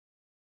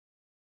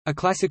A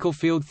classical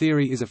field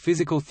theory is a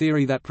physical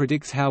theory that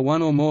predicts how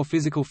one or more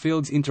physical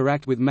fields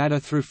interact with matter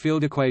through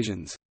field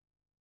equations.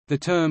 The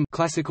term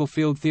classical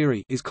field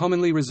theory is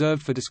commonly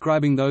reserved for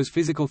describing those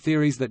physical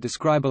theories that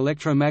describe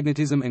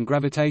electromagnetism and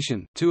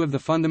gravitation, two of the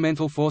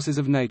fundamental forces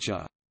of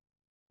nature.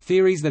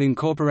 Theories that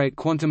incorporate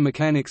quantum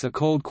mechanics are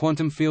called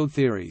quantum field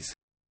theories.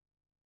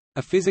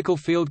 A physical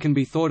field can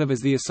be thought of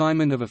as the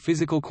assignment of a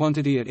physical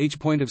quantity at each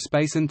point of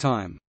space and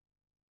time.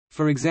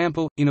 For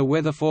example, in a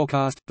weather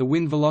forecast, the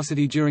wind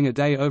velocity during a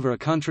day over a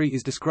country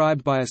is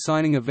described by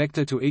assigning a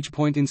vector to each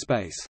point in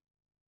space.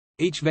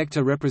 Each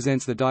vector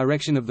represents the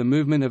direction of the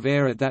movement of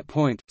air at that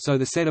point, so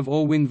the set of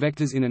all wind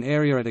vectors in an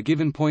area at a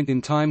given point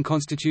in time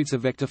constitutes a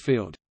vector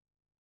field.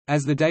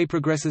 As the day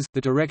progresses,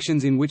 the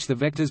directions in which the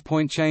vectors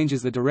point change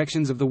as the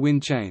directions of the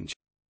wind change.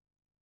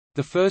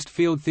 The first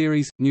field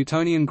theories,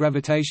 Newtonian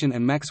gravitation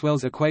and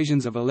Maxwell's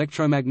equations of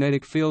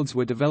electromagnetic fields,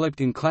 were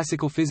developed in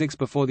classical physics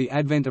before the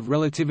advent of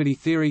relativity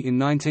theory in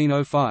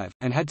 1905,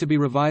 and had to be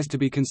revised to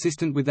be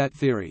consistent with that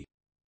theory.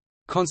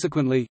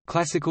 Consequently,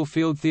 classical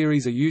field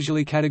theories are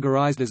usually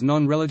categorized as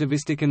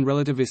non-relativistic and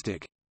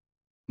relativistic.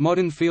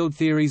 Modern field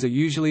theories are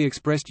usually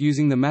expressed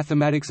using the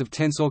mathematics of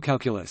tensor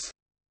calculus.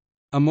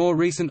 A more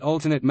recent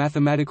alternate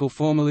mathematical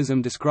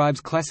formalism describes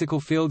classical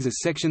fields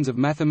as sections of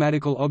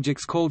mathematical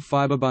objects called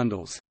fiber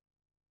bundles.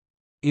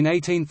 In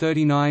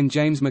 1839,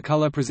 James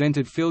McCulloch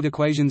presented field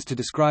equations to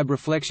describe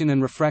reflection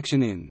and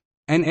refraction in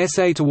An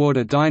Essay Toward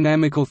a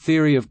Dynamical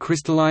Theory of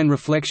Crystalline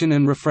Reflection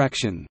and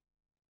Refraction.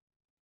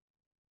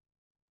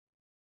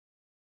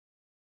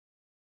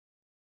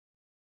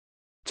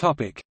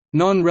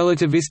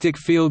 Non-relativistic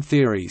field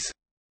theories.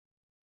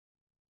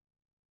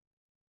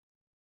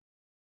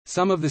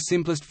 Some of the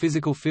simplest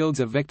physical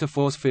fields are vector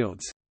force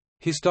fields.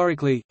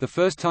 Historically, the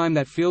first time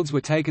that fields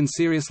were taken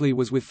seriously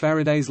was with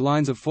Faraday's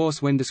lines of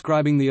force when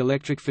describing the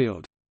electric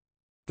field.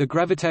 The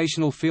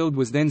gravitational field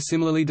was then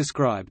similarly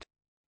described.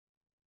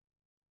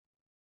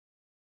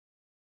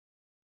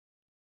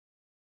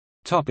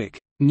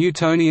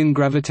 Newtonian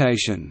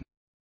gravitation.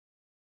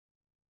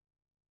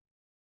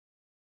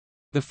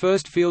 The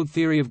first field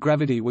theory of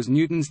gravity was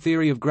Newton's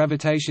theory of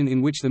gravitation,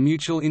 in which the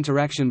mutual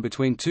interaction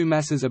between two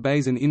masses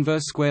obeys an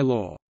inverse square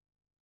law.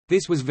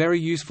 This was very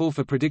useful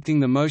for predicting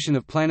the motion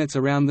of planets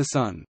around the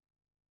Sun.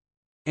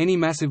 Any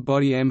massive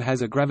body M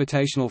has a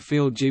gravitational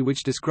field G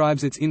which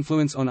describes its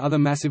influence on other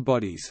massive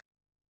bodies.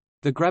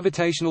 The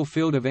gravitational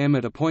field of M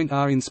at a point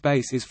r in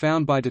space is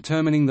found by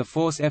determining the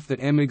force F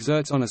that M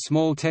exerts on a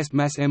small test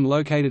mass M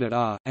located at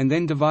r, and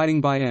then dividing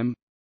by M.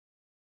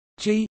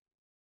 G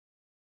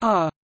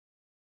r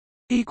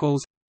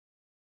equals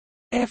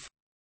F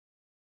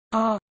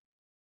r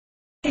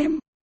M.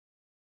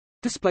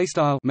 Display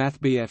style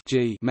mathbf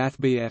G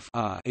mathbf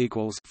r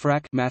equals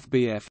frac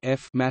mathbf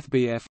F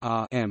mathbf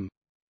r M.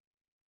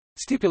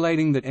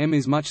 Stipulating that M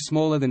is much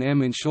smaller than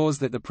M ensures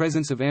that the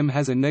presence of M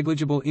has a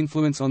negligible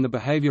influence on the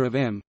behavior of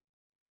M.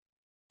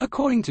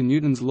 According to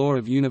Newton's law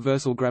of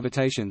universal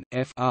gravitation,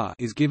 F r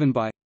is given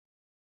by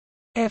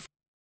F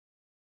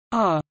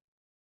r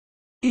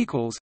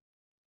equals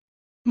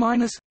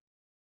minus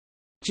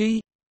G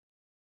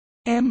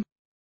M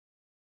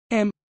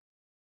M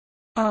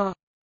r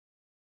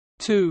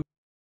 2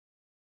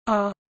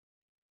 r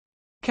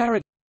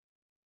caret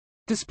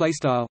display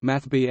style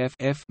mathbf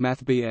F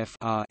mathbf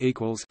r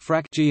equals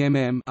frac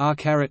GMM r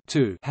caret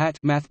 2 hat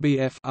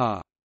mathbf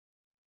r,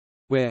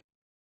 where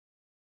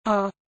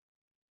r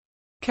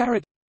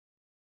caret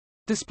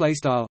display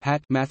style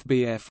hat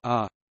mathbf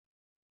r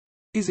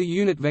is a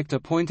unit vector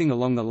pointing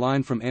along the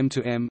line from M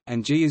to M,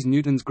 and G is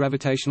Newton's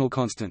gravitational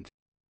constant.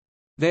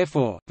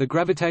 Therefore, the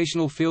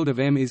gravitational field of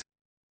M is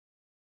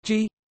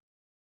G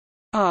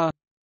r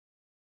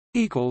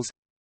equals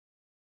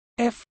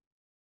F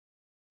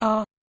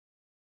r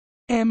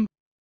M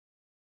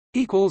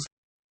equals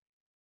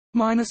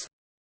minus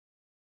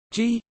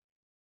G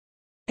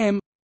M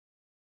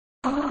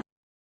r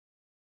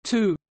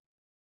 2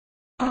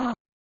 r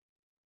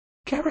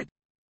caret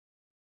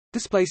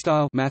display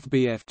style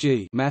mathbf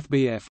G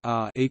mathbf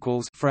r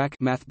equals frac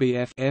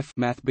mathbf F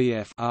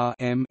mathbf r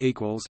M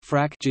equals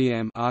frac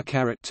GM r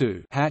caret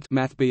 2 hat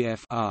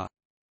mathbf r.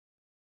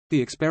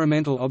 The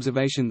experimental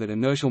observation that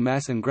inertial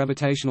mass and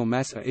gravitational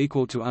mass are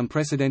equal to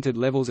unprecedented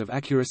levels of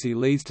accuracy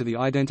leads to the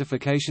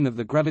identification of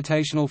the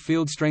gravitational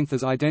field strength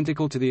as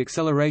identical to the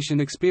acceleration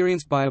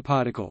experienced by a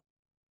particle.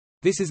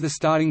 This is the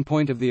starting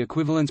point of the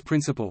equivalence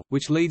principle,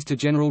 which leads to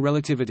general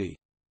relativity.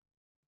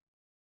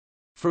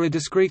 For a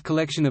discrete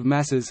collection of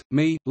masses,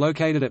 μ,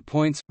 located at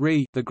points,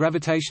 ρ, the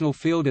gravitational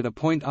field at a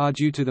point r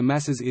due to the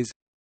masses is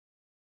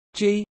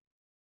G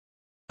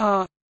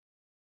r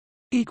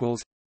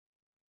equals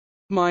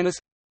minus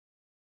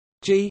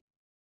G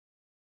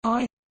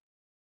I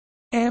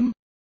M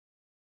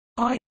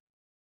I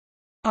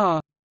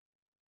R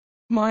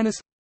minus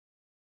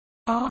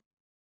R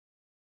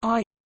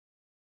I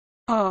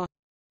R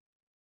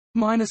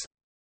minus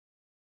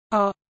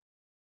R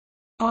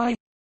I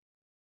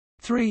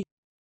 3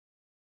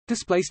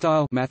 Display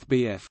style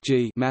mathbf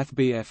g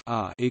mathbf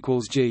r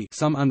equals g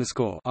sum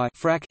underscore I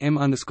frac m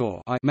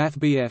underscore I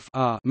mathbf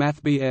r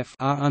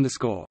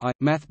underscore I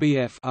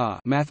mathbf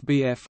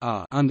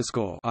r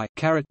underscore I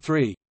caret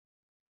 3.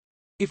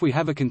 If we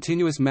have a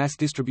continuous mass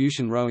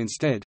distribution ρ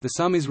instead, the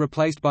sum is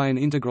replaced by an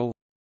integral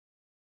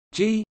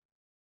g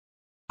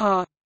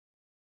r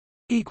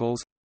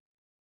equals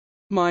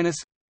minus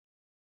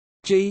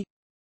g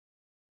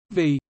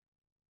v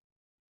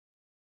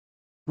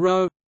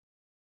ρ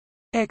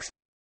x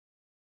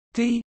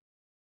d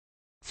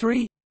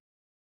 3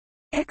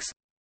 x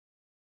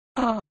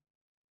r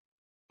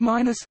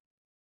minus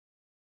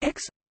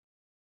x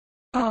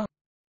r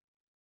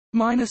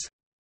minus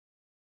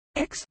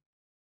x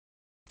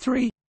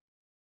 3.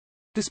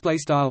 Display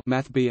style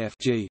mathbf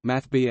g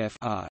mathbf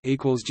r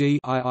equals g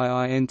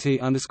iiint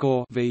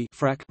underscore v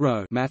frac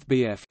ρ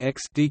mathbf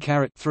x d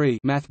caret 3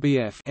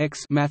 mathbf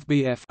x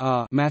mathbf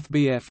r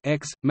mathbf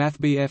x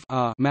mathbf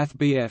r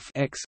mathbf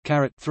x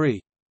caret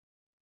 3.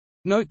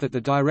 Note that the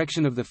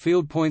direction of the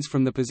field points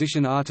from the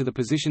position r to the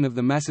position of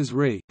the masses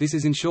ρ. This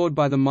is ensured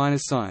by the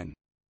minus sign.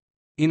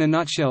 In a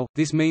nutshell,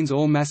 this means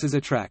all masses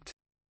attract.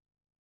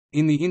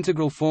 In the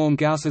integral form,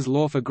 Gauss's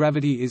law for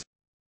gravity is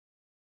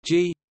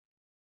g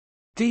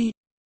d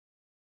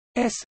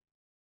s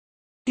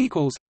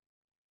equals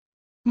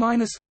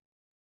minus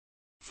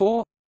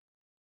 4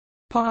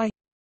 pi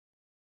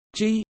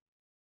g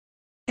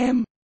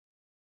m.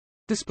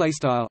 Display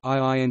style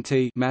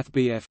iint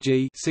mathbf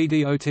g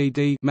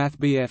cdotd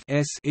mathbf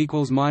s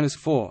equals minus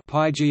 4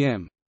 pi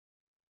gm.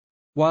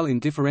 While in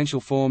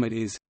differential form it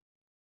is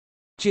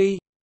g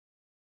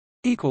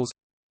equals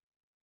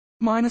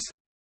minus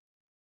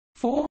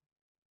 4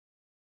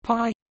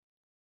 pi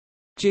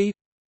g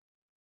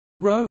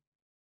rho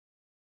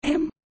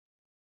m.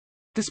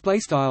 Display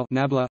style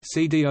nabla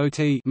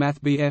cdot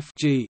mathbf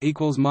g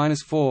equals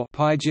minus 4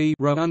 pi g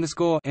rho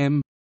underscore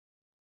m.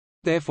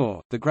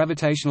 Therefore, the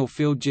gravitational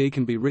field G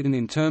can be written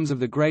in terms of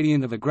the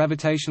gradient of a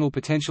gravitational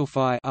potential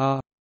phi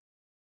r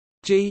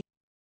G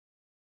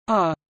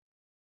r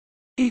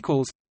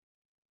equals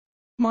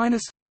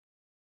minus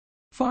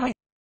phi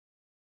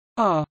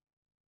r.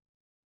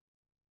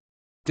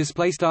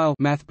 Display style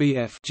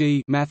mathbf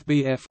G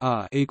mathbf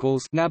r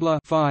equals nabla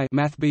phi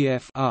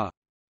mathbf r.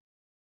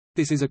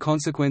 This is a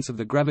consequence of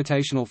the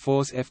gravitational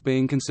force F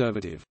being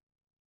conservative.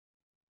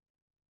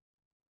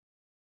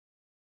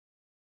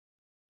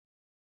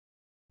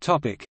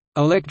 Topic: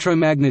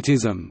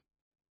 Electromagnetism.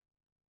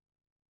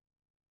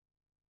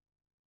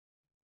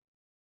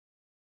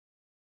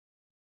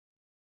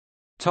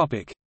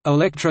 Topic: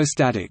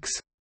 Electrostatics.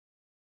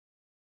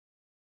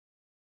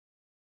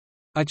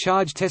 A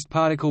charged test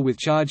particle with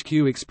charge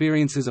q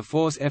experiences a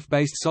force F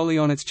based solely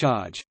on its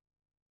charge.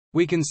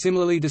 We can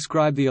similarly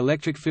describe the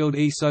electric field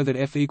E so that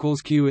F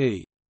equals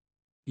QE.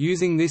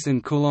 Using this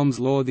and Coulomb's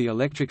law, the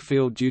electric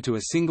field due to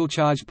a single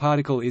charged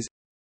particle is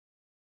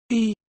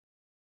E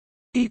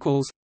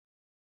equals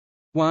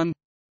 1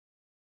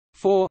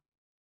 4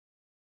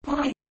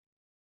 pi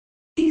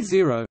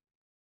E0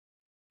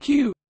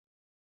 Q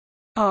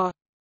R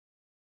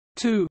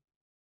 2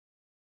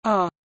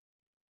 R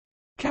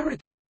caret.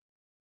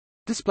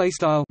 Display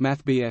style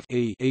mathbf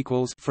E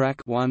equals frac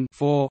 1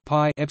 4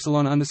 pi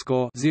epsilon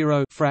underscore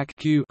 0 frac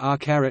Q R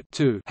caret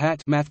 2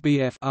 hat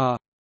mathbf R.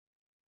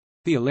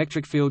 The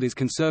electric field is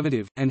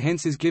conservative, and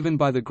hence is given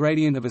by the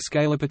gradient of a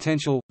scalar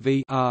potential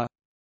V R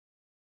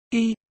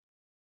E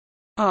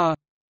R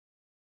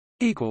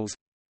equals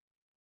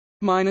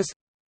minus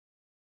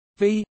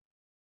V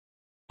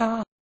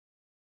R.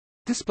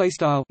 Display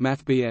style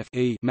mathbf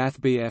E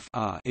mathbf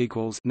R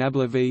equals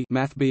nabla V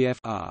mathbf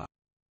R.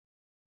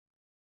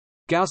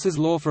 Gauss's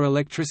law for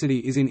electricity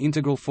is in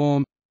integral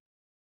form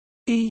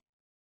E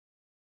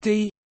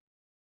d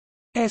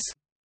s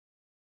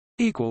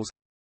equals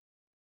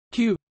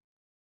Q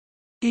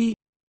E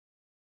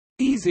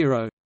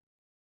E0.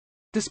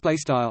 Display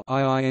style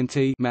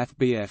iint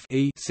mathbf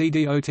E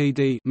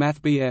cdotd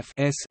mathbf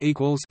s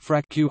equals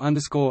frac Q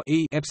underscore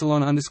E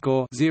epsilon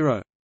underscore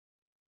 0.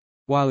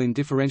 While in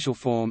differential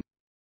form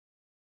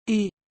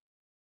E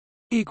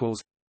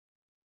equals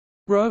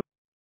rho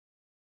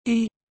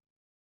E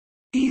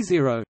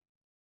E0.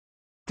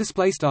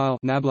 Display style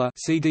nabla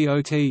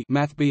cdot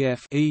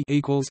mathbf E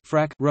equals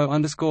frac rho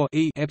underscore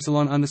E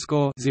epsilon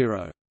underscore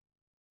 0.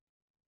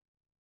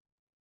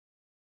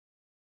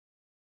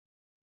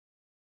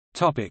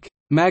 Topic: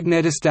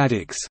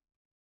 Magnetostatics.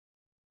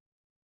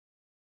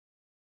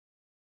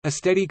 A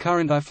steady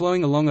current I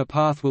flowing along a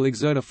path will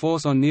exert a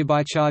force on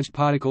nearby charged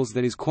particles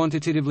that is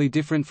quantitatively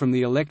different from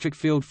the electric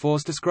field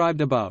force described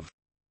above.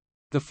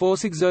 The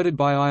force exerted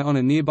by I on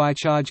a nearby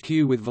charge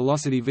q with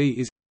velocity v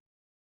is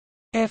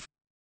F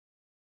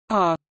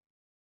R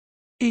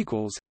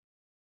equals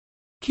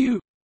Q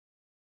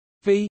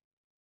V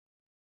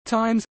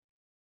times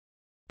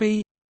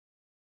B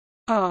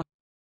R.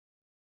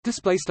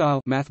 Display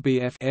style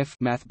mathbf F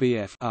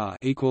mathbf R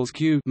equals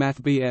Q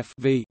mathbf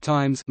V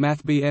times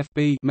mathbf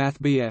B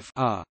mathbf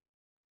R,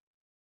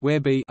 where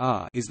B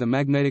R is the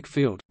magnetic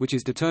field, which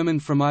is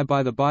determined from I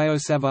by the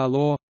Biot-Savart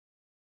law.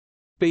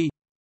 B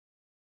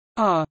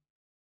R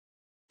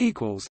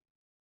equals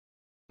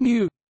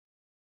mu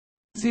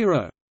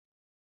 0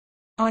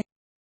 I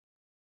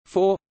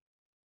 4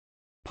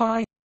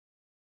 pi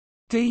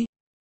d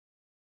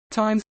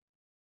times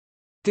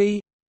d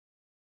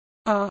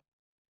r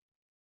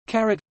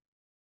caret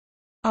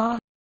r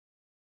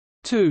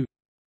 2.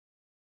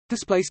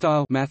 Display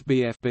style math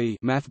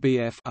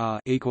BF R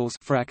equals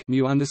frac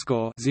mu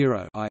underscore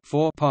 0 I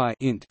 4 pi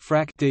int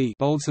frac d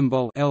bold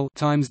symbol L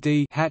times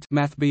d hat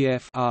math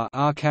BF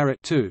R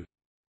caret 2.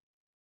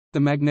 The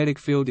magnetic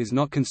field is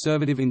not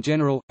conservative in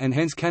general, and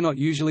hence cannot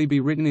usually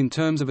be written in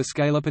terms of a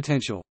scalar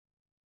potential.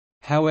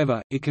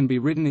 However, it can be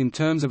written in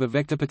terms of a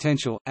vector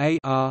potential A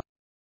R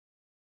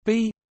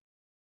B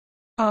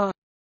R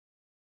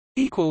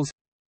equals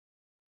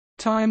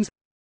times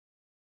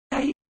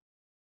A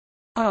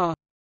R.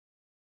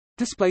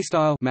 Display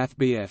style math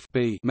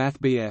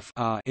BF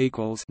R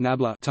equals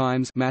nabla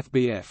times math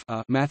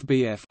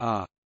BF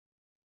R.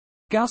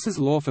 Gauss's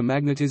law for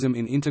magnetism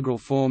in integral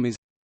form is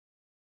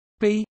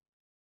B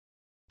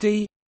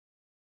D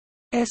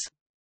S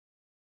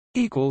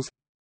equals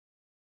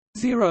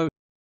 0.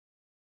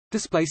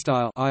 Display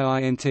style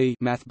IINT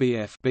math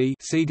BF B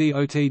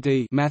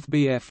CDOTD math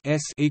BF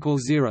S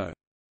equals 0.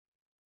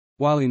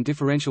 While in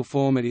differential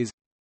form it is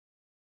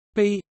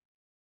B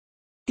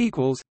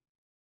equals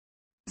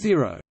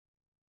 0.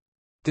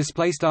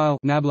 Display style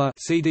nabla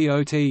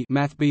CDOT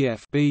math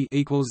BF B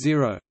equals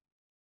 0.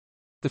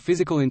 The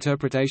physical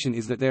interpretation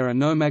is that there are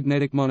no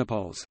magnetic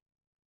monopoles.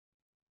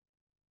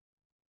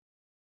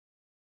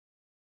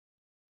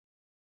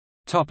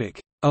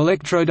 Topic: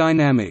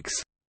 Electrodynamics.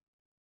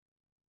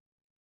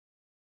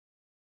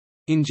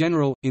 In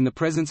general, in the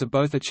presence of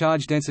both a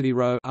charge density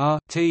ρ r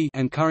t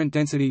and current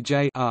density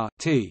J r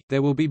t,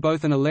 there will be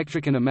both an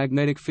electric and a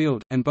magnetic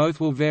field, and both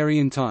will vary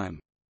in time.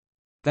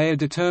 They are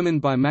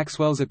determined by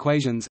Maxwell's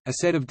equations, a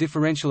set of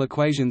differential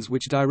equations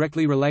which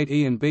directly relate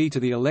E and B to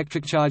the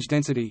electric charge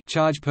density,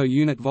 charge per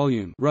unit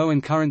volume, ρ,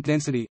 and current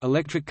density,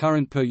 electric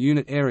current per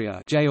unit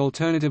area, J.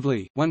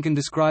 Alternatively, one can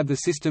describe the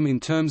system in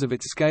terms of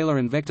its scalar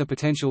and vector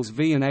potentials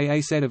V and A.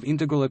 A set of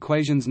integral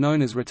equations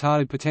known as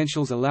retarded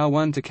potentials allow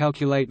one to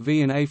calculate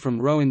V and A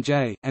from ρ and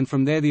J, and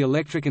from there the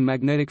electric and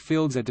magnetic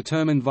fields are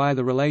determined via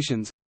the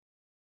relations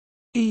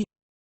E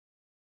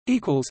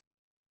equals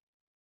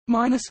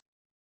minus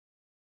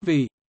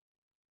V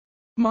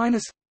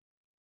minus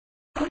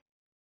A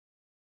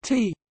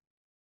T.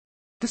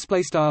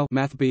 Display style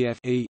math BF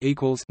E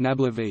equals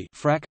nabla V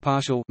frac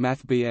partial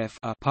math BF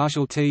A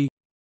partial T.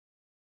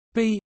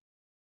 B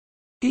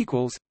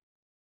equals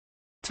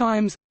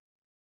times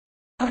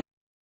A.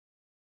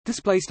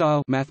 Display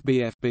style math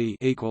BF B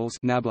equals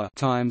nabla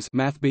times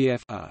math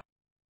BF A.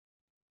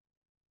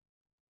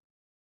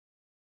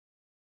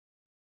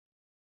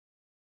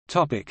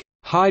 Topic: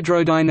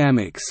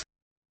 Hydrodynamics.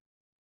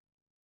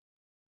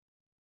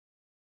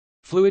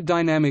 Fluid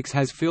dynamics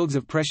has fields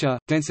of pressure,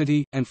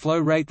 density, and flow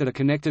rate that are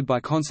connected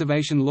by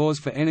conservation laws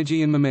for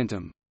energy and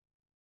momentum.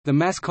 The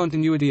mass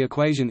continuity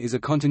equation is a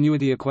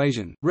continuity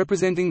equation,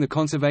 representing the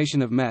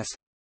conservation of mass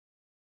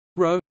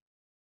ρ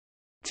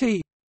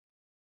t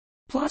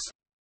plus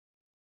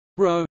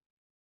ρ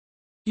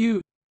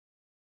u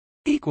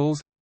equals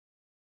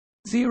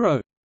 0.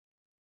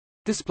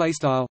 Display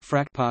style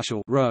frac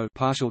partial ρ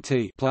partial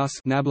t plus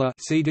nabla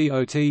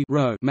CDOT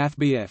ρ math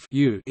BF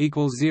u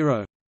equals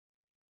 0.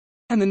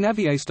 And the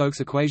Navier-Stokes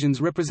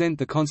equations represent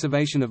the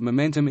conservation of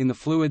momentum in the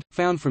fluid,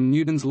 found from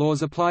Newton's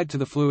laws applied to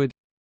the fluid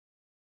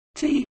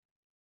T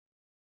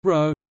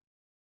ρ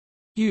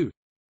u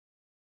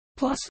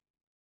plus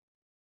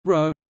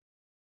ρ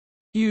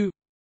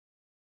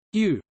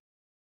u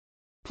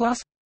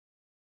plus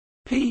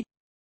p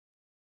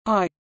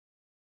I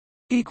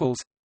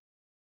equals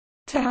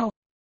tau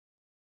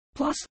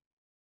plus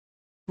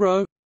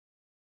ρ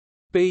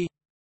b.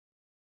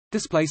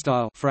 Display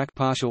style frac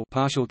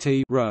partial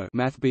t ρ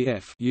math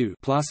BF u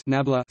plus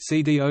nabla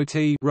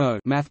CDOT ρ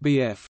math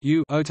BF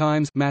u o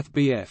times math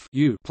BF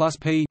u plus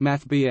p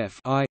math BF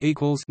I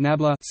equals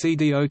nabla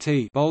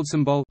CDOT bold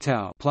symbol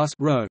tau plus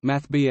ρ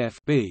math BF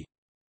b.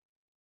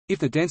 If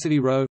the density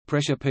ρ,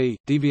 pressure p,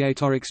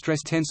 deviatoric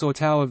stress tensor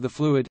tau of the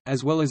fluid,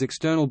 as well as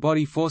external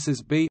body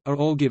forces b, are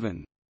all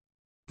given.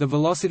 The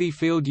velocity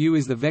field u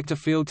is the vector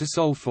field to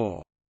solve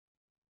for.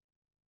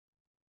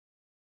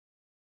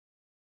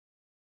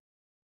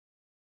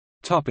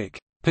 Topic: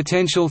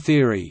 Potential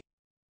theory.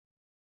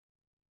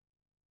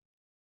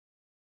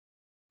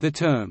 The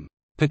term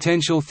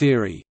potential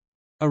theory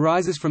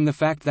arises from the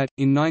fact that,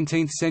 in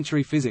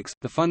 19th-century physics,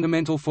 the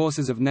fundamental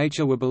forces of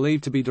nature were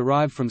believed to be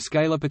derived from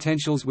scalar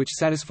potentials which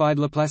satisfied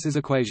Laplace's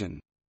equation.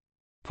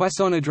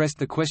 Poisson addressed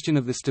the question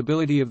of the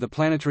stability of the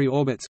planetary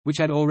orbits, which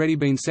had already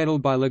been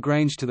settled by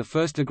Lagrange to the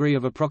first degree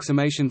of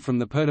approximation from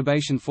the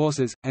perturbation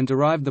forces, and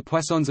derived the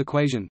Poisson's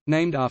equation,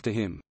 named after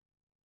him.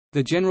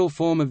 The general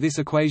form of this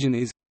equation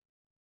is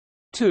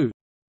 2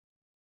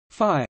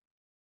 phi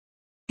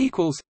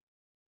equals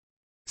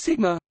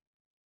sigma.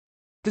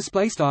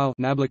 Display style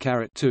nabla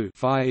caret 2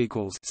 phi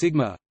equals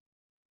sigma.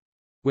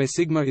 where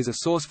sigma is a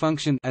source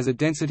function as a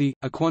density,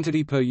 a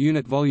quantity per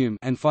unit volume,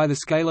 and phi the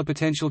scalar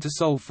potential to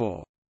solve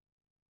for.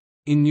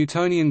 In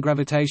Newtonian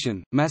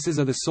gravitation, masses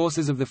are the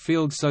sources of the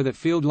field so that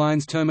field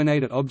lines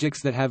terminate at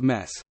objects that have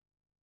mass.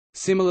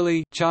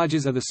 Similarly,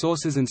 charges are the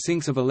sources and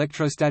sinks of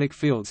electrostatic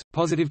fields,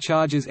 positive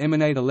charges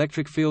emanate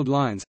electric field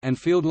lines, and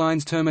field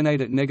lines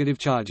terminate at negative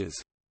charges.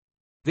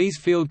 These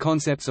field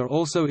concepts are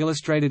also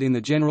illustrated in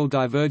the general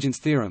divergence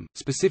theorem,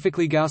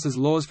 specifically Gauss's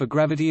laws for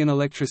gravity and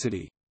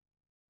electricity.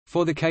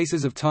 For the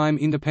cases of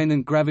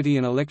time-independent gravity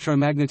and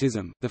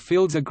electromagnetism, the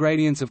fields are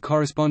gradients of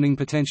corresponding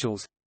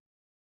potentials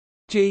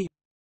G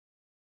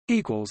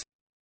equals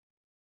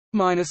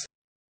minus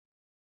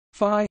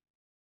phi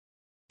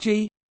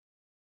G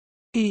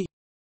E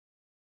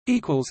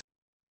equals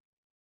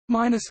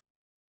minus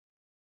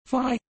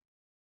phi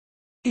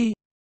E.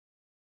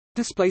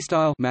 Display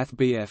style Math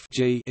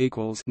G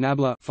equals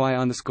nabla phi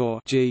underscore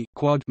G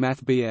quad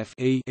Math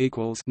E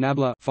equals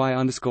nabla phi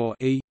underscore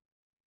E.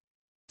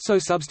 So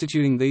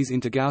substituting these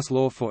into Gauss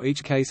law for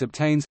each case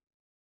obtains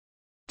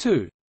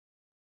 2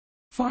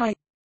 phi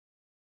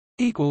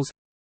equals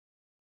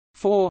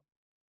 4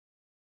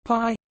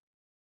 pi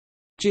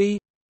G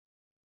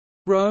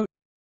rho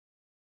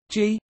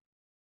G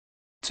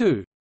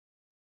 2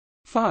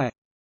 phi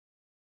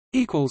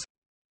equals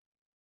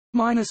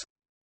minus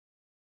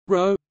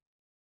rho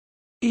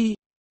E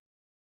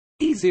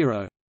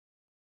 0.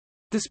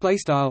 Display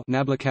style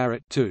nabla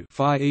caret 2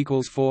 phi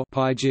equals 4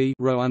 pi G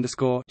rho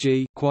underscore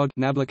G quad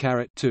nabla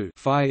caret 2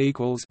 phi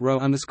equals rho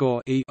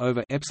underscore E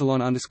over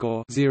epsilon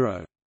underscore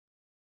 0,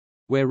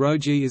 where rho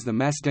G is the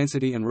mass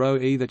density and rho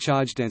E the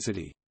charge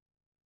density.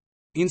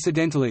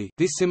 Incidentally,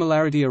 this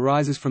similarity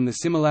arises from the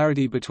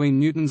similarity between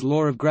Newton's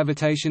law of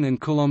gravitation and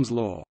Coulomb's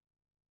law.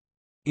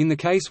 In the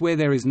case where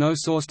there is no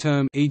source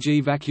term, e.g.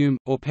 vacuum,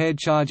 or paired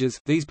charges,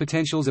 these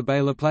potentials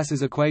obey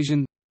Laplace's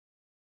equation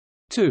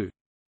 2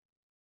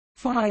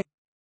 phi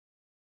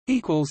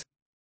equals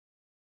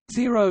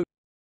 0.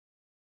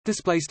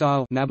 Display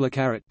style nabla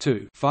caret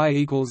 2 phi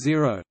equals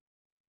 0.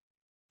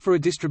 For a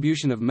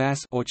distribution of mass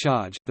or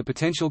charge, the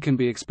potential can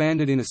be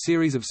expanded in a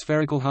series of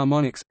spherical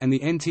harmonics, and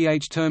the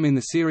nth term in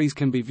the series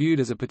can be viewed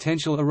as a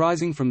potential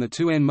arising from the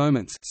two n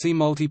moments. See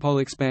multipole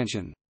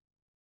expansion.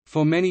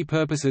 For many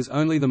purposes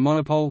only the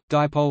monopole,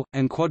 dipole,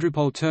 and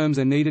quadrupole terms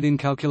are needed in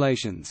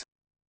calculations.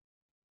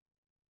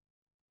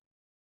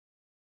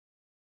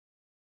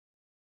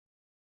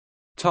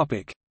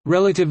 Topic: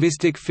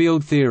 Relativistic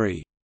field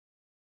theory.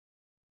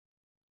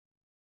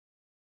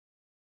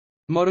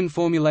 Modern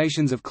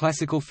formulations of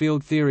classical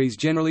field theories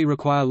generally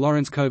require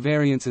Lorentz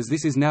covariance, as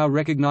this is now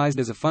recognized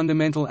as a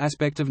fundamental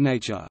aspect of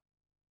nature.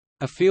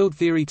 A field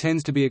theory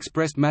tends to be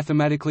expressed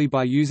mathematically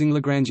by using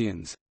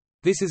Lagrangians.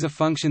 This is a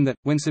function that,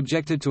 when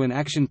subjected to an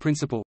action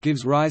principle,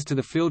 gives rise to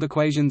the field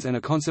equations and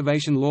a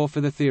conservation law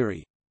for the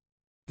theory.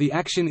 The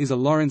action is a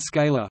Lorentz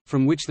scalar,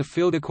 from which the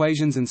field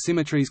equations and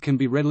symmetries can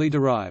be readily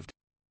derived.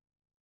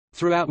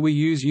 Throughout we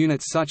use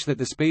units such that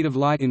the speed of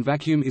light in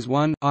vacuum is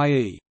 1,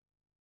 i.e.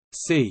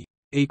 c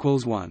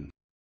equals 1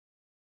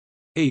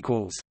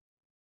 equals.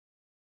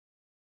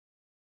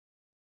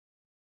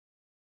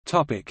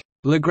 Topic: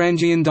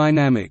 Lagrangian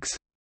dynamics.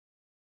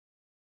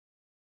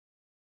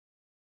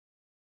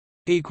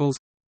 Equals.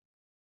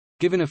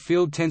 Given a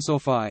field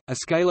tensor phi, a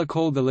scalar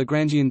called the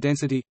Lagrangian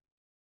density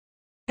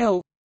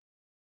L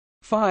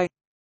phi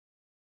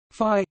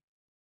phi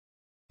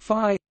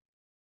phi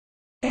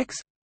x.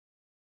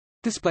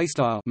 Display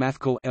style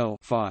mathcal L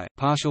phi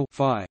partial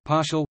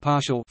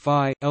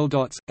phi L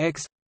dots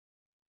x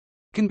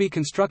can be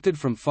constructed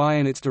from phi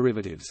and its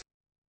derivatives.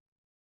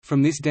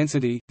 From this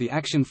density, the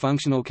action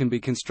functional can be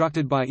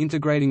constructed by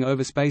integrating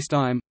over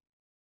spacetime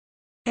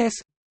S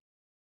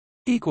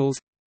equals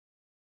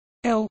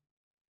L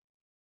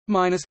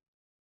minus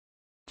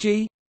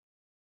G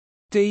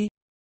D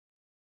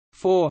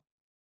 4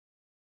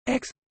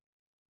 x.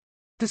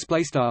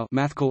 Display style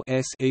mathcal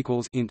S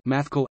equals int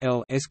mathcal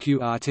L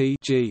sqrt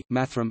G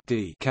mathrm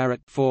D caret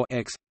 4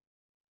 x,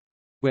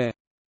 where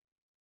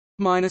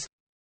minus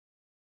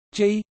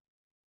G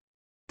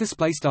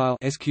display style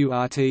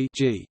sqrt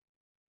G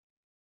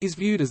is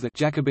viewed as the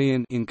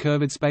Jacobian in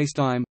curved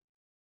spacetime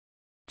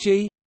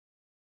G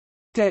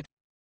det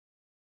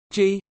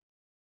G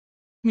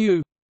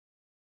mu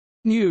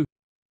nu.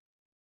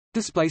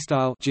 Display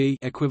style G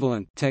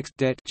equivalent text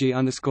det G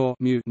underscore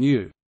mu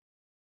nu.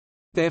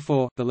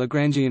 Therefore, the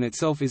Lagrangian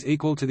itself is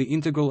equal to the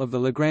integral of the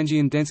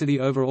Lagrangian density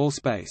over all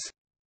space.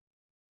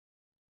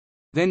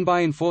 Then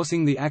by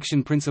enforcing the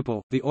action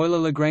principle, the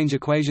Euler-Lagrange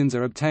equations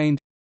are obtained.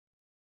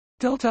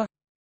 Delta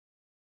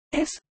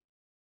S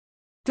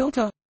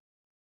delta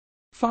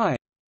phi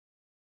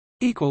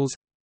equals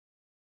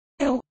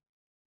L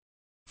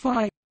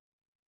phi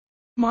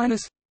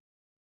minus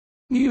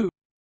mu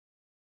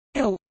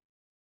L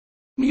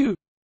mu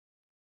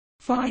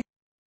phi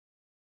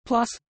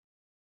plus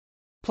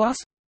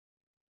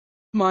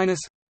minus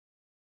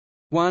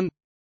 1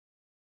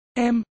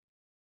 m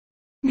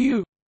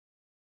mu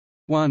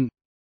 1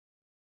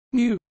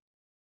 mu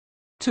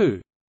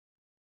 2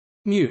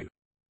 mu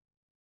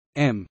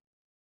m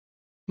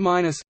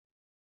minus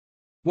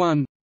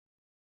 1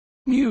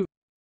 mu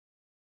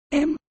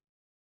m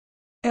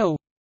L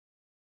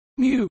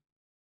mu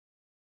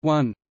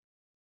 1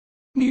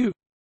 mu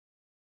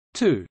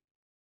 2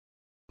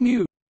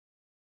 mu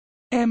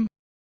m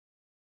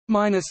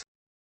minus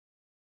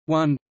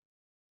 1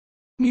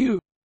 mu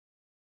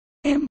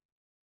m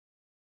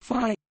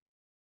phi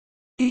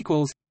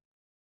equals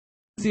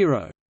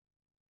 0.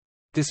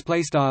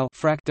 Display style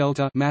frac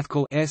delta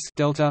mathcal s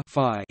delta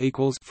phi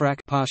equals frac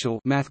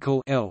partial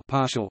mathcal l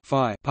partial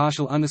phi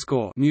partial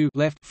underscore mu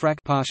left frac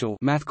partial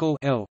mathcal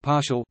l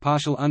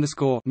partial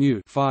underscore mu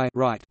phi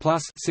right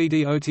plus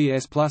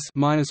cdots plus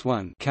minus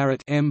 1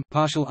 caret m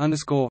partial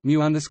underscore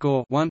mu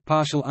underscore 1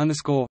 partial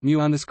underscore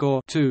mu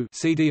underscore 2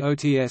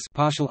 cdots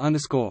partial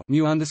underscore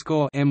mu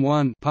underscore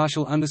m1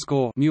 partial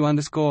underscore mu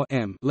underscore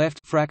m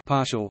left frac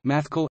partial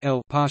mathcal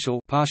l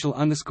partial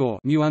underscore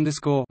mu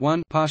underscore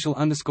 1 partial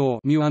underscore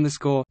mu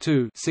underscore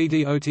 2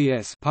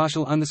 cdots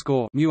partial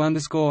underscore mu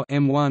underscore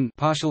m1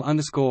 partial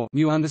underscore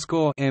mu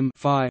underscore m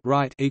phi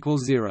right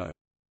equals 0.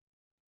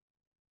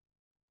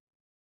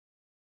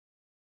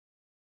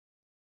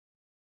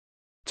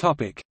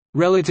 Topic: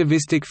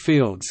 Relativistic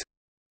fields.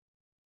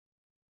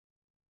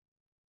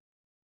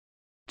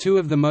 Two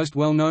of the most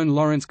well-known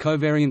Lorentz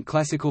covariant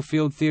classical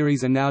field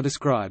theories are now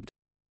described.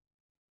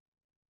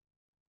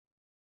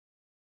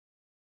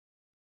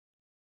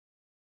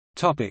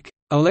 Topic: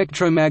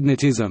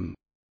 Electromagnetism.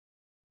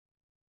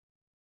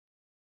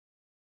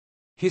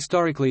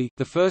 Historically,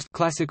 the first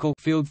classical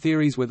field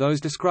theories were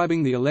those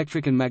describing the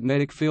electric and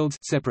magnetic fields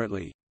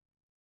separately.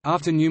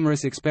 After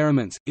numerous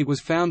experiments, it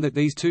was found that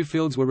these two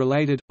fields were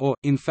related, or,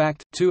 in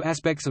fact, two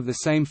aspects of the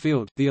same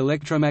field, the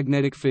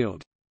electromagnetic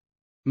field.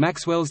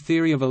 Maxwell's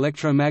theory of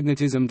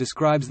electromagnetism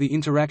describes the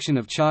interaction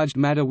of charged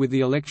matter with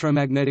the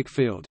electromagnetic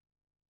field.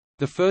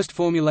 The first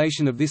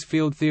formulation of this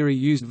field theory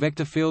used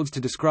vector fields to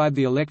describe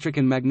the electric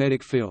and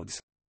magnetic fields.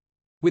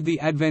 With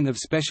the advent of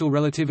special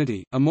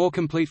relativity, a more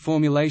complete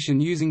formulation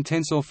using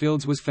tensor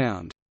fields was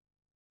found.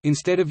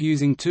 Instead of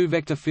using two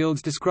vector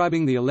fields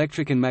describing the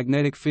electric and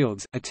magnetic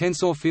fields, a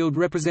tensor field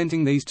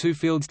representing these two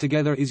fields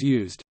together is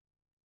used.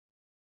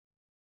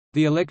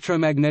 The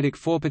electromagnetic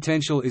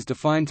four-potential is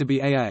defined to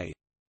be AA.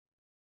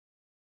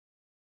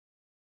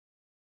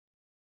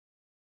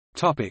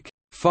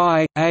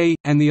 Phi, A,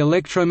 and the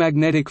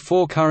electromagnetic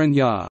four-current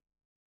YA.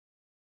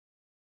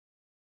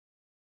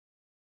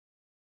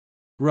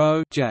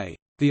 Rho, J.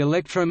 The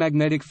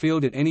electromagnetic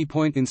field at any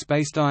point in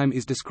spacetime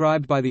is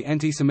described by the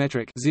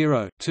antisymmetric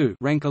 0, 2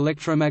 rank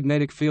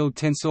electromagnetic field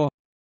tensor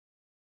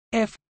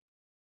F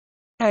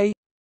A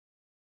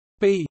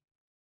B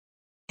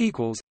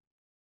equals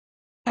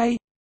A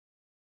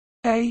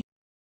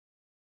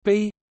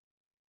B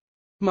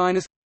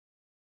minus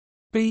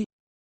B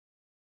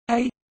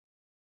A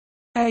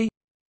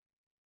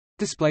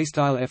display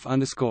style F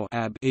underscore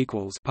ab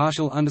equals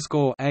partial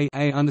underscore A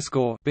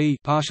underscore B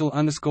partial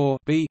underscore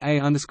B A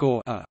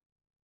underscore A.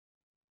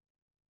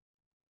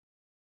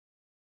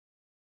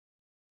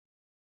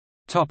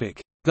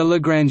 The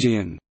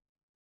Lagrangian.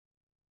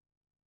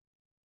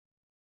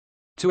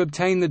 To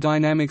obtain the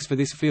dynamics for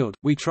this field,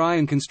 we try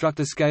and construct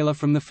a scalar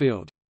from the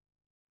field.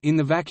 In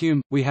the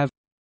vacuum, we have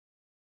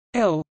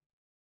L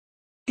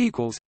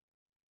equals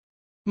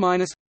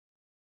minus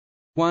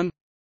 1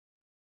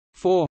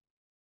 4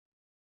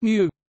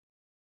 mu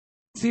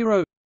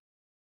 0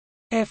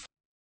 F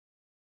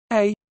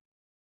A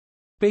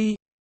B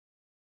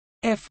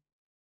F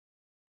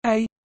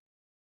A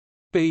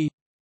B.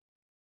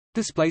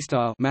 Display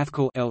style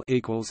mathcal L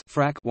equals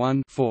frac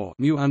 1 4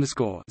 mu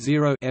underscore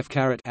 0 F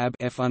caret ab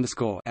F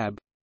underscore ab.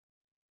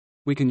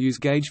 We can use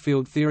gauge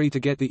field theory to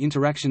get the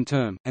interaction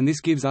term, and this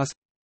gives us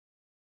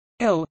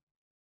L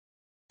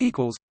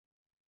equals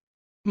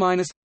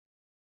minus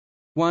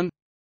 1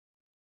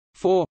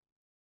 4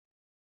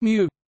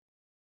 mu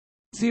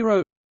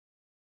 0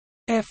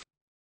 F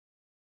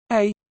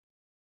A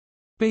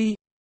B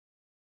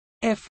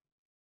F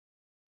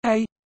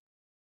A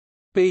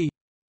B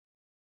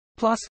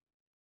plus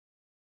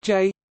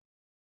J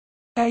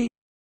A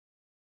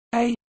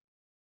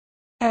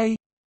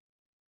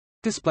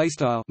display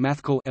style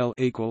mathcal L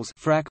equals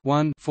frac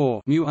 1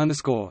 4 mu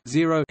underscore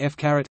 0 F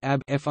caret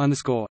ab F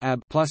underscore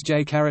ab plus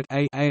J caret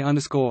A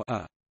underscore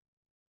A.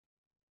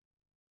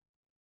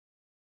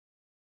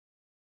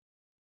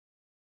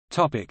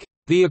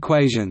 The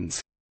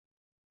equations.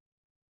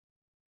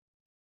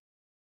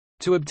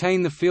 To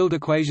obtain the field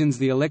equations,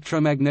 the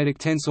electromagnetic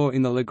tensor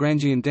in the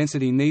Lagrangian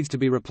density needs to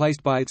be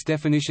replaced by its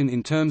definition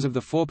in terms of the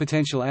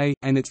four-potential A,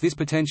 and it's this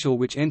potential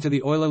which enter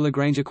the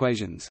Euler-Lagrange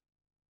equations.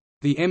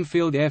 The M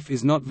field F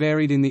is not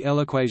varied in the L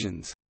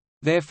equations.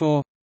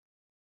 Therefore,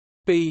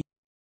 B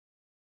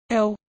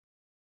L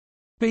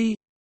B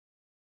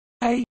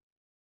A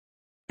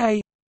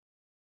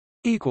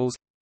equals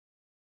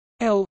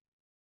L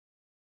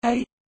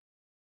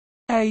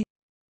A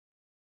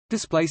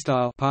display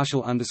style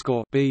partial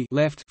underscore B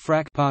left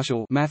frac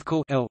partial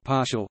mathcal L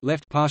partial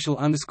left partial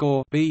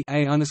underscore B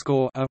A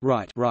underscore A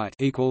right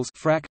equals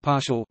frac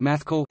partial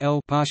mathcal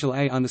L partial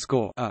A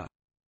underscore A.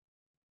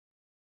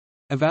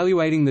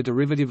 Evaluating the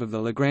derivative of the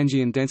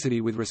Lagrangian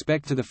density with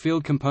respect to the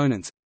field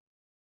components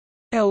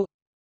L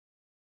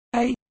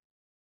A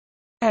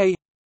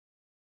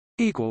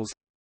equals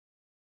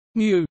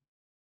mu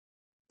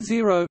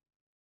 0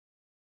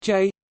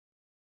 J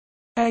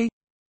A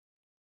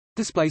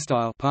display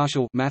style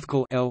partial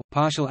mathcal L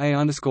partial A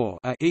underscore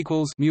A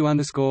equals mu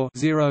underscore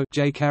 0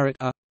 J caret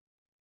A,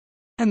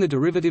 and the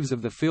derivatives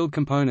of the field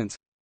components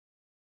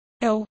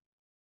L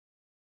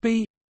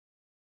B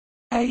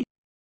A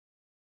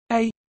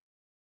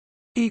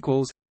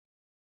equals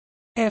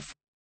F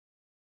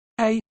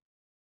A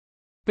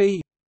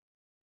B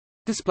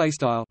display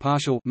style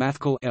partial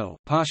mathcal L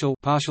partial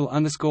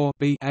underscore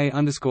B A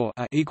underscore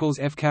A equals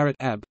F caret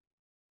ab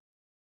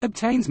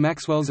obtains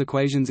Maxwell's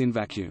equations in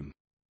vacuum.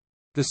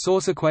 The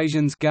source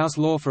equations Gauss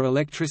law for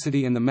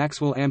electricity and the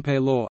Maxwell-Ampere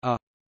law are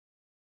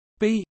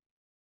B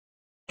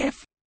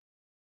F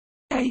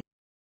A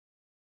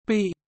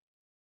B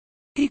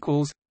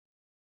equals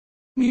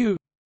mu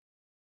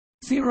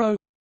 0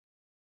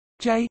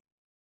 J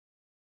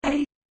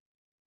A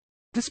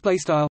display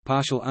style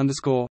partial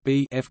underscore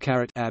B F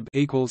caret ab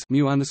equals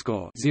mu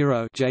underscore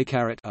 0 J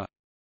caret A,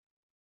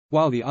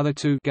 while the other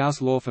two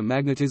Gauss law for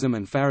magnetism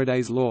and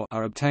Faraday's law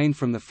are obtained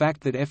from the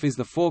fact that F is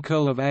the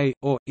forecurl of A,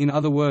 or, in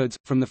other words,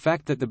 from the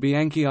fact that the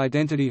Bianchi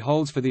identity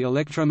holds for the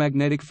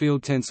electromagnetic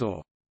field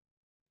tensor.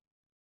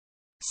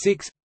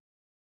 6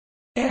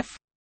 F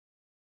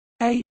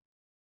A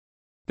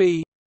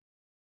B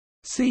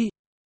C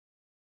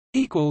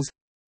equals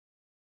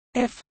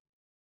F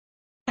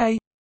A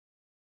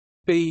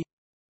B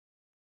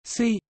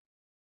C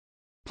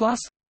plus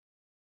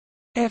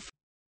F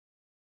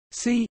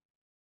C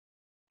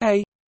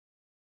A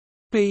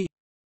B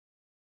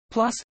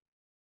plus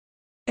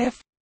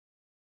F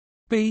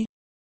B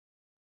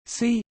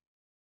C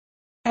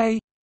A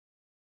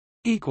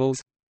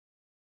equals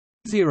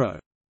 0.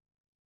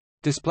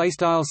 Display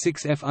style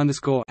 6 F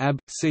underscore ab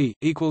C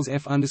equals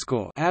F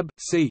underscore ab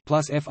C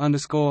plus F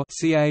underscore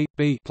C A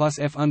B plus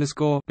F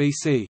underscore B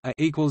C A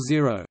equals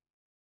 0,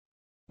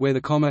 where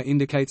the comma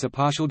indicates a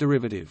partial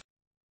derivative.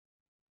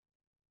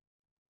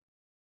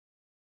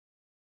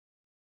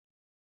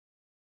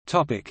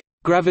 Topic: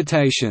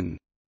 Gravitation.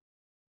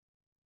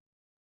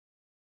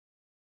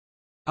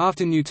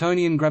 After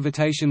Newtonian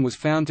gravitation was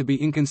found to be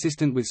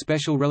inconsistent with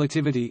special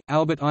relativity,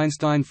 Albert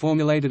Einstein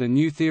formulated a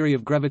new theory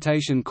of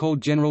gravitation called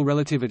general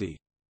relativity.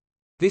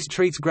 This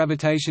treats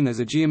gravitation as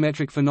a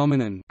geometric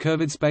phenomenon,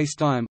 curved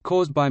spacetime,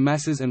 caused by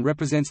masses and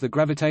represents the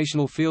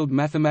gravitational field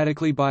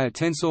mathematically by a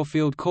tensor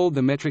field called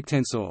the metric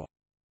tensor.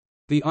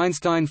 The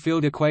Einstein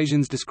field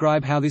equations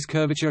describe how this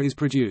curvature is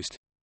produced.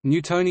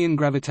 Newtonian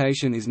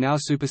gravitation is now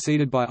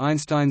superseded by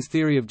Einstein's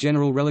theory of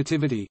general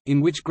relativity,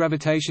 in which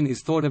gravitation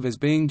is thought of as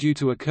being due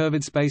to a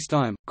curved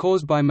spacetime,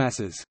 caused by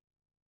masses.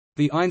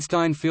 The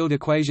Einstein field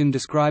equation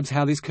describes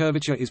how this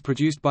curvature is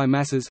produced by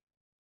masses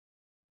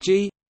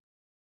g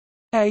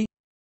a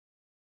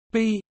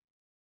b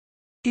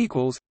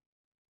equals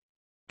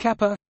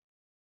kappa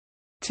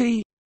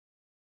t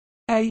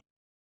a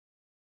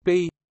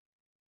b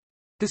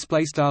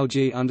display style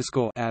g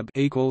underscore ab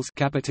equals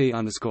kappa t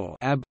underscore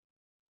ab,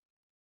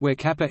 where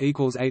kappa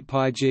equals 8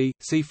 pi g.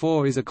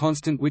 C4 is a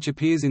constant which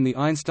appears in the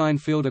Einstein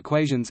field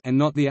equations and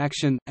not the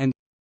action, and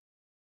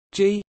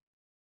g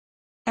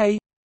a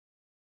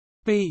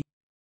b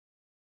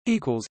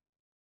equals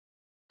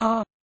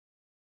r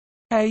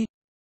a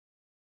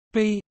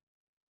b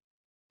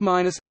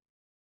minus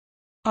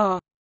r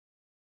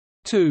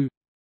 2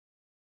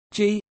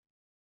 g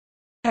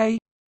a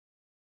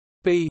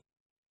b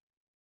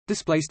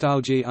display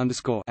style g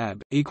underscore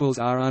ab equals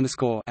r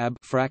underscore ab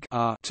frac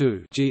r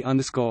 2 g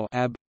underscore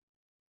ab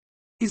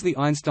is the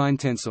Einstein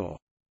tensor.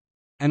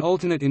 An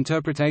alternate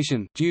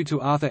interpretation, due to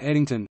Arthur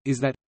Eddington, is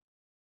that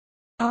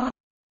r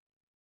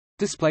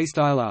display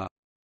style r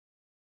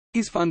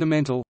is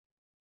fundamental,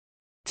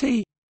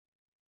 t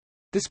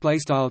display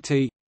style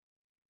t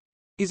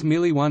is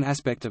merely one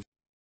aspect of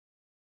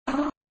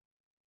r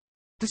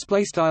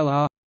display style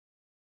r,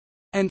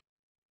 and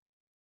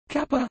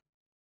kappa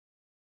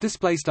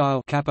display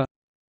style kappa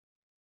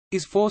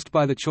is forced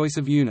by the choice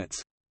of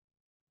units.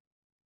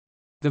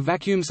 The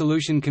vacuum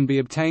solution can be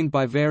obtained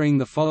by varying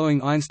the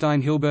following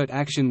Einstein-Hilbert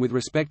action with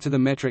respect to the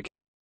metric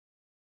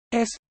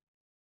S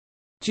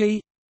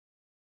G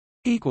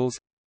equals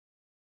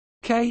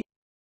K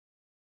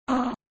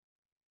R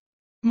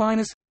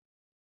minus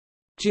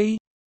G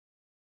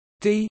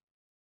D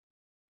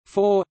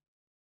 4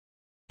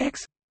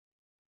 X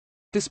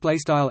display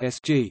style S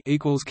G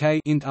equals K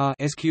int R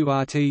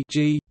sqrt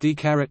G D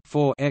caret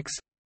 4 X.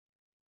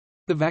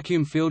 The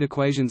vacuum field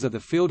equations are the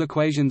field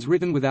equations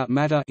written without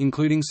matter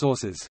including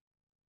sources.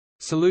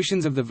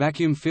 Solutions of the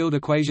vacuum field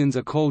equations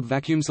are called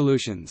vacuum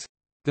solutions.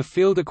 The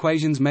field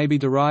equations may be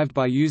derived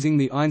by using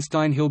the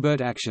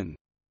Einstein-Hilbert action.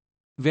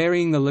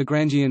 Varying the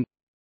Lagrangian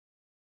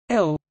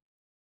L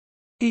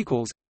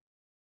equals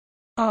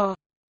R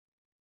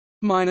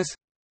minus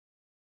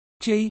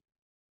G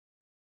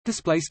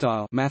display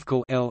style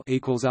mathcal L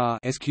equals R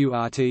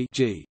sqrt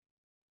G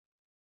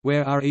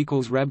where R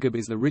equals RABGAB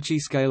is the Ricci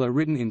scalar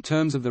written in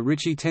terms of the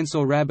Ricci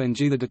tensor RAB and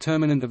G the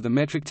determinant of the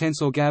metric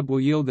tensor GAB, will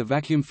yield the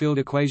vacuum field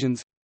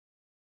equations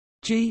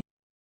G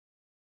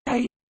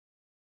A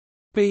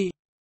B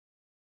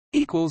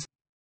equals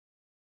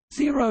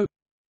 0.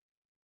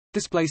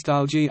 Display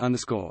style G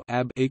underscore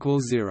AB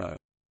equals 0.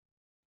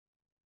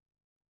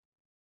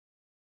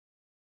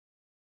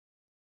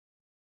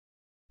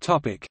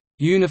 Topic: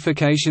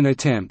 Unification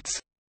attempts.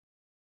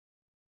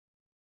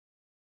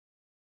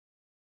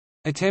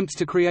 Attempts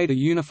to create a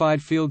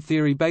unified field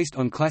theory based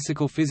on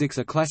classical physics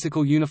are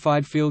classical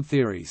unified field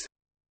theories.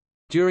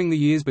 During the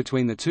years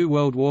between the two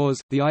world wars,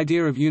 the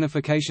idea of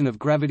unification of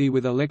gravity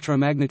with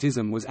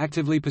electromagnetism was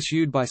actively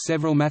pursued by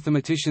several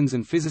mathematicians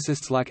and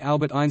physicists like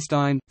Albert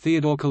Einstein,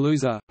 Theodore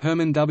Kaluza,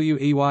 Hermann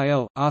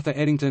Weyl, Arthur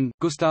Eddington,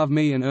 Gustav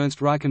Mie and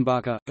Ernst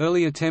Reichenbacher.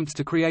 Early attempts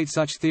to create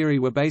such theory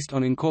were based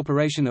on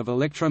incorporation of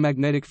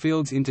electromagnetic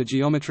fields into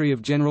geometry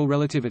of general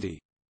relativity.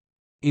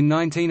 In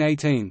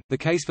 1918, the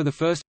case for the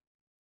first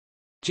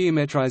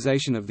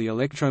geometrization of the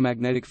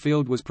electromagnetic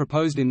field was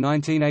proposed in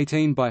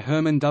 1918 by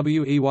Hermann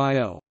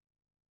Weyl.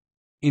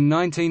 In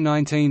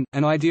 1919,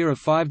 an idea of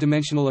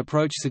five-dimensional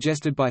approach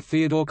suggested by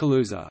Theodore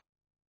Kaluza.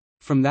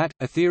 From that,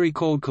 a theory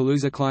called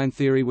Kaluza-Klein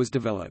theory was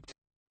developed.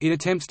 It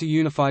attempts to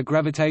unify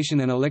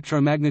gravitation and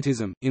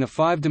electromagnetism, in a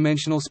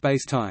five-dimensional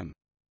space-time.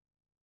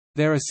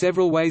 There are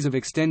several ways of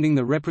extending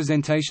the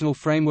representational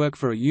framework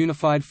for a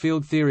unified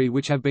field theory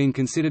which have been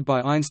considered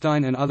by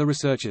Einstein and other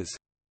researchers.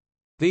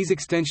 These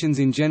extensions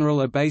in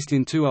general are based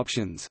in two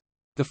options.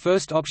 The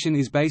first option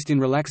is based in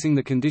relaxing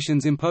the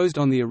conditions imposed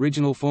on the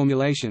original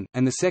formulation,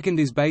 and the second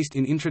is based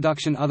in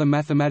introduction other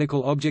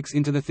mathematical objects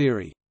into the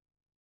theory.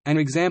 An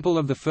example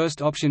of the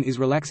first option is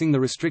relaxing the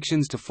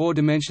restrictions to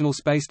four-dimensional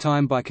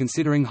space-time by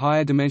considering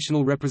higher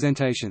dimensional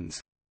representations.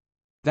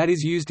 That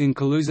is used in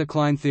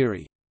Kaluza-Klein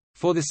theory.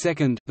 For the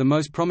second, the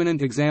most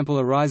prominent example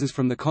arises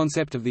from the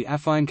concept of the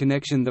affine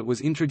connection that was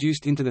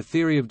introduced into the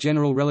theory of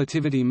general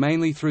relativity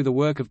mainly through the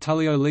work of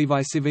Tullio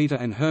Levi-Civita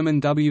and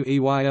Hermann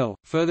Weyl.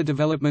 Further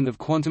development of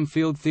quantum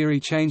field theory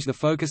changed the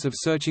focus of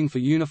searching for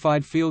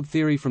unified field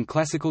theory from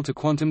classical to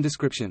quantum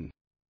description.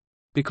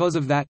 Because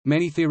of that,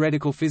 many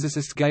theoretical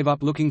physicists gave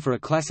up looking for a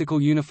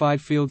classical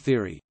unified field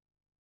theory.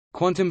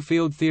 Quantum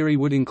field theory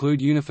would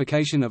include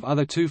unification of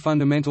other two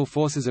fundamental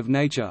forces of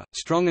nature,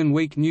 strong and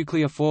weak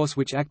nuclear force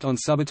which act on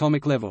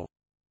subatomic level.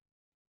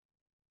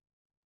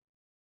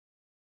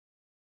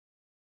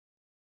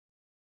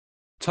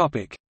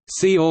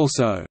 See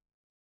also: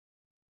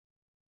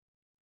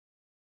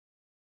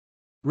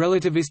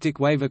 relativistic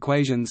wave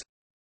equations,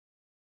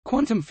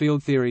 quantum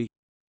field theory,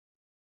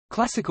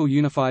 classical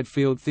unified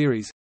field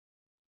theories,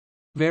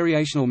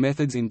 variational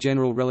methods in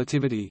general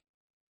relativity,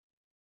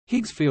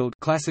 Higgs field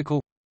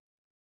classical,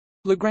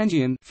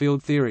 Lagrangian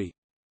field theory,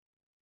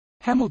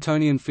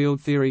 Hamiltonian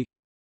field theory,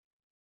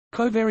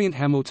 covariant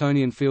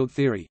Hamiltonian field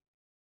theory.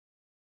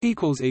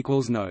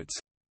 Notes